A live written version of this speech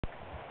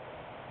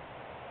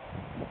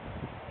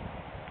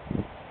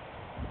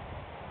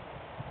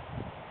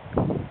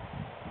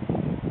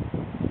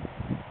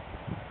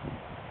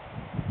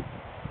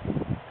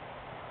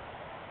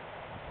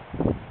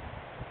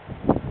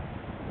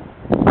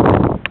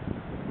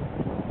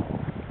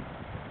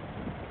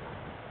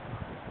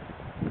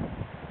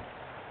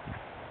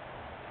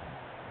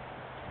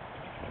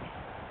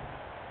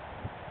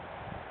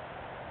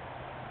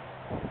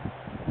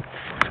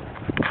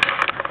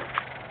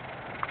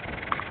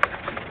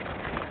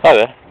Hi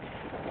there.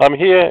 I'm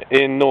here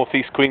in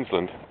northeast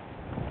Queensland,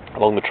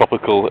 along the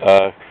tropical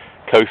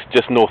coast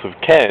just north of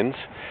Cairns,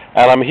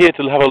 and I'm here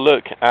to have a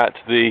look at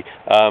the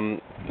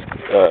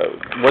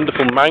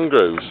wonderful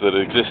mangroves that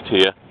exist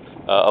here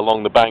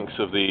along the banks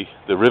of the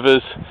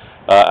rivers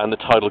and the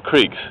tidal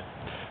creeks.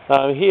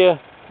 Now I'm here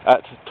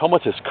at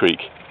Thomatis Creek,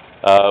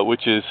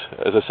 which is,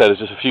 as I said, is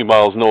just a few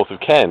miles north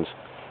of Cairns,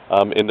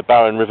 in the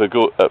Barron River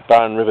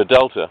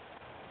Delta,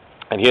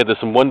 and here there's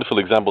some wonderful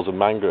examples of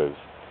mangroves.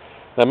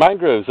 Now,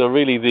 mangroves are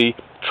really the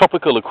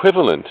tropical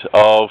equivalent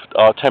of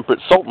our temperate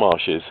salt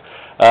marshes,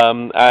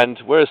 and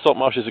whereas salt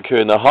marshes occur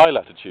in the high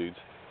latitudes,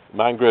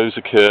 mangroves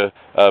occur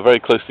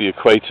very close to the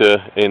equator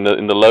in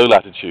the low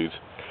latitudes,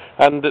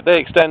 and they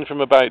extend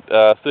from about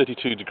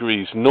 32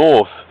 degrees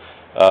north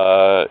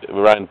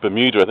around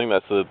Bermuda. I think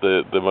that's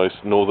the most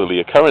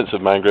northerly occurrence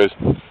of mangroves,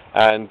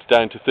 and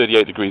down to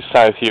 38 degrees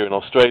south here in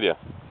Australia.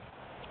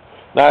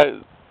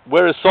 Now,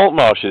 whereas salt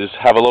marshes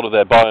have a lot of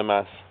their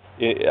biomass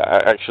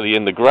actually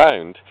in the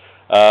ground,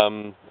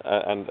 and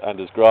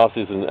as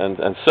grasses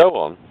and so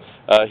on,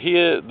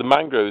 here the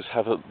mangroves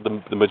have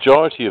the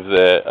majority of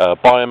their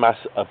biomass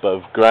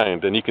above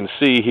ground, and you can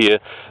see here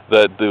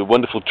that the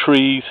wonderful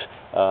trees,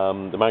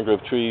 the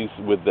mangrove trees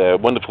with their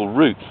wonderful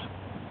roots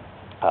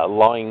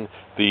line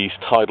these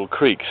tidal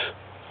creeks.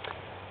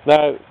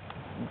 Now,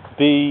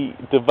 the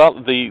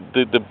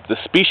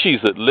species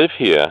that live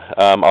here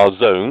are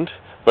zoned,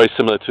 very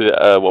similar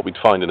to what we'd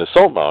find in a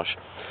salt marsh.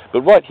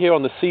 But right here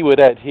on the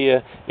seaward edge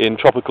here in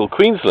tropical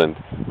Queensland,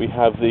 we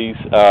have these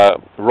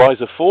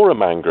Rhizophora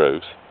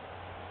mangroves,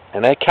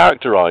 and they're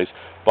characterized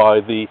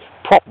by the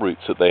prop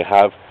roots that they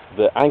have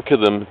that anchor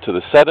them to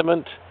the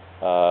sediment,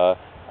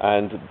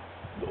 and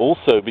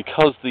also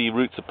because the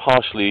roots are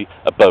partially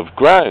above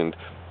ground,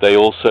 they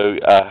also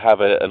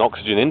have an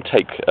oxygen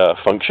intake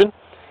function,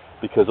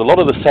 because a lot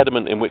of the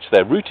sediment in which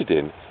they're rooted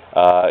in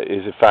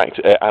is in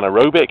fact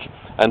anaerobic,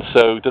 and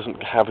so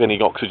doesn't have any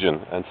oxygen,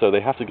 and so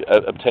they have to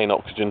obtain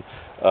oxygen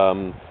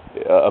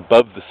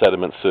above the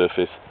sediment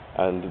surface,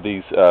 and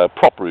these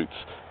prop roots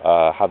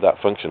have that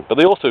function. But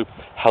they also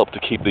help to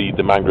keep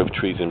the mangrove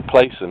trees in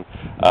place, and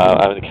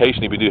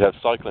occasionally we do have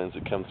cyclones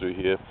that come through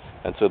here,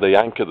 and so they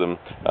anchor them,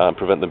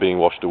 prevent them being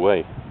washed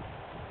away.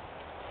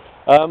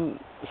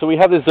 So we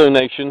have this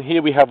zonation.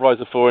 Here we have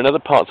Rhizophora. In other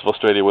parts of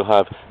Australia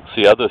we'll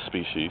see other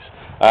species.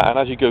 And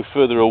as you go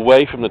further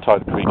away from the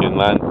tidal creek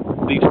inland,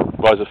 these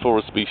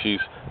Rhizophora species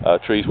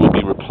trees will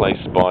be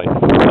replaced by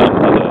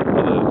other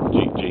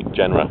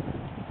genera.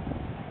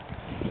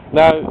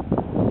 Now,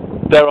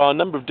 there are a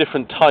number of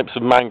different types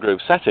of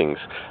mangrove settings.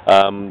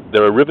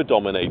 There are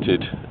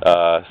river-dominated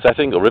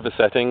settings, or river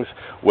settings,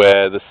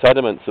 where the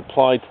sediment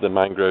supplied to the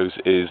mangroves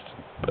is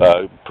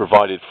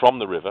provided from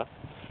the river.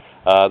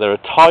 There are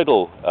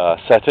tidal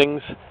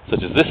settings, such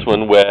as this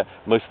one, where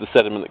most of the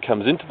sediment that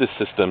comes into this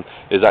system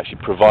is actually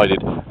provided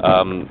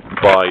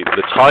by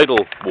the tidal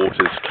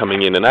waters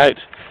coming in and out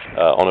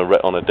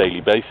on a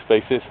daily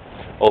basis.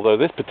 Although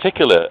this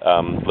particular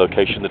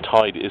location, the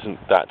tide isn't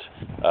that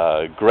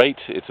great.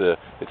 It's a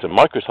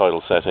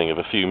microtidal setting of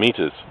a few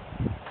meters,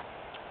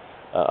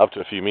 up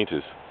to a few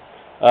meters.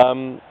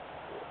 And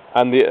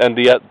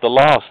the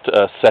last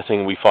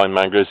setting we find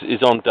mangroves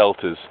is on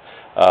deltas.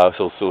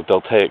 Sort of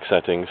deltaic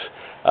settings.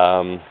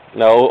 Now,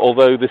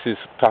 although this is,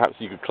 perhaps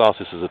you could class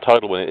this as a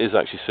tidal one, it is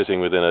actually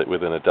sitting within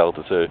a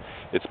delta, so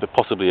it's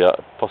possibly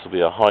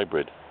a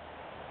hybrid.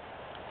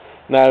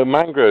 Now,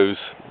 mangroves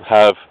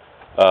have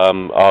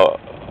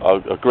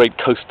a great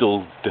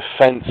coastal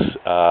defence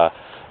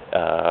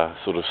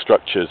sort of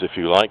structures, if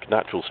you like,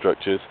 natural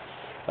structures,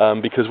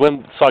 because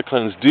when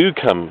cyclones do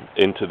come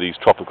into these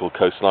tropical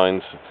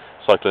coastlines,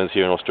 cyclones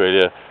here in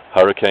Australia,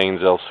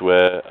 hurricanes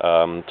elsewhere,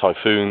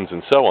 typhoons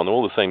and so on, they're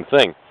all the same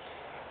thing.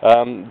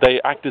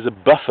 They act as a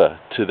buffer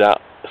to that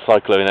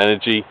cyclone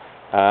energy,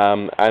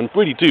 and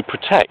really do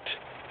protect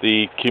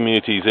the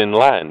communities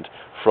inland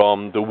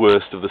from the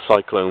worst of the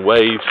cyclone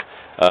waves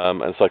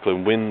and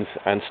cyclone winds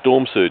and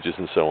storm surges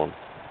and so on.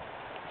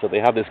 So they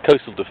have this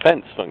coastal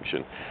defence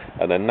function,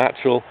 and they're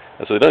natural,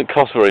 and so they don't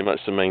cost very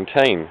much to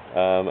maintain,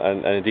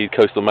 and indeed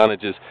coastal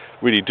managers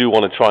really do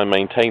want to try and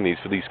maintain these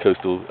for these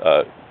coastal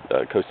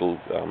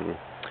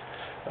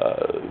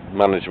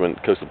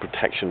management, coastal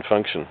protection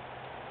function.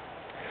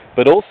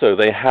 But also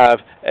they have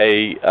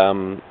a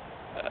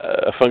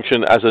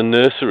function as a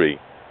nursery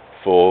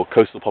for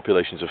coastal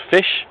populations of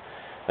fish.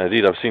 And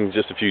indeed, I've seen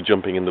just a few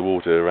jumping in the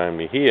water around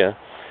me here.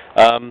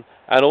 And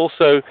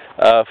also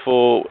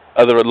for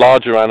other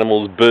larger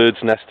animals, birds,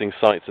 nesting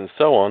sites and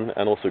so on,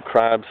 and also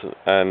crabs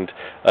and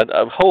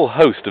a whole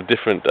host of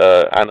different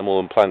animal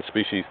and plant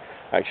species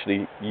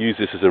actually use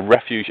this as a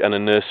refuge and a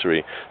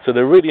nursery. So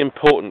they're really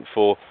important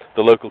for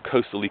the local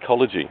coastal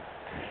ecology.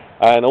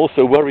 And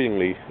also,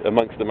 worryingly,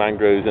 amongst the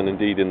mangroves and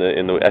indeed in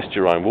the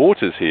estuarine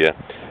waters here,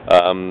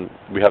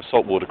 we have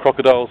saltwater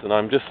crocodiles, and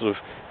I'm just sort of,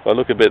 if I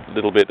look a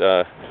little bit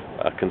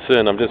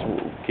concerned, I'm just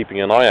keeping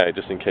an eye out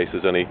just in case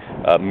there's any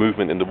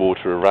movement in the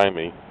water around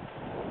me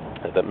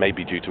that may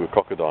be due to a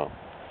crocodile.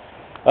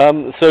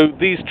 So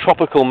these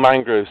tropical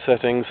mangrove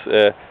settings,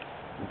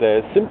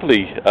 they're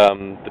simply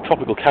the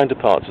tropical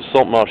counterparts of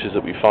salt marshes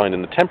that we find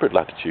in the temperate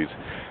latitudes,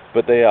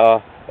 but they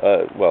are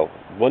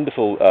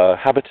wonderful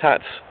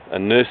habitats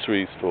and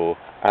nurseries for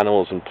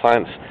animals and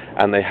plants,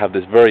 and they have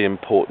this very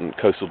important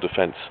coastal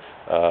defense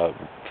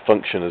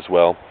function as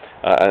well.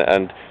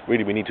 And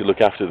really we need to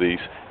look after these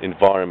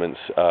environments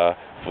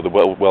for the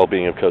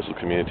well-being of coastal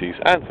communities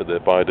and for the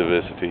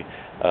biodiversity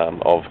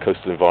of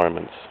coastal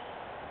environments.